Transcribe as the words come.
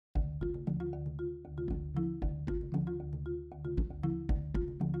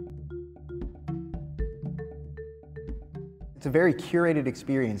It's a very curated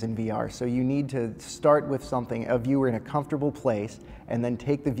experience in VR, so you need to start with something, a viewer in a comfortable place, and then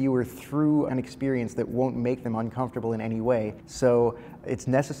take the viewer through an experience that won't make them uncomfortable in any way. So it's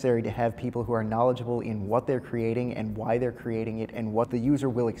necessary to have people who are knowledgeable in what they're creating and why they're creating it and what the user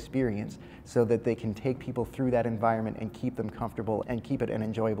will experience, so that they can take people through that environment and keep them comfortable and keep it an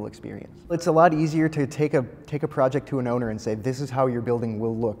enjoyable experience. It's a lot easier to take a project to an owner and say, this is how your building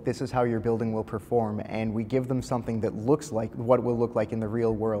will look, this is how your building will perform, and we give them something that looks like what it will look like in the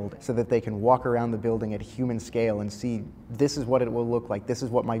real world, so that they can walk around the building at human scale and see, this is what it will look like, this is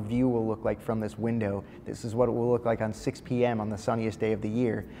what my view will look like from this window, this is what it will look like on 6 p.m. on the sunniest day of the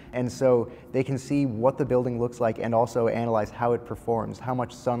year. And so they can see what the building looks like and also analyze how it performs, how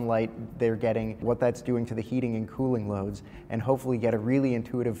much sunlight they're getting, what that's doing to the heating and cooling loads, and hopefully get a really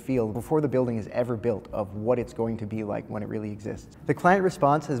intuitive feel before the building is ever built of what it's going to be like when it really exists. The client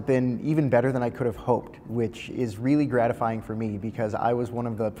response has been even better than I could have hoped, which is really gratifying for me because I was one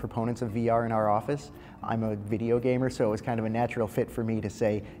of the proponents of VR in our office. I'm a video gamer, so it was kind of a natural fit for me to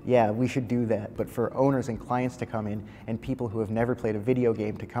say, yeah, we should do that. But for owners and clients to come in and people who have never played a video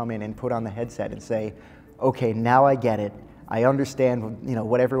game to come in and put on the headset and say, okay, now I get it. I understand,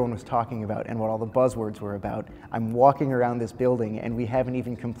 what everyone was talking about and what all the buzzwords were about. I'm walking around this building and we haven't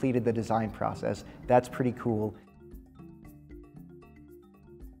even completed the design process. That's pretty cool.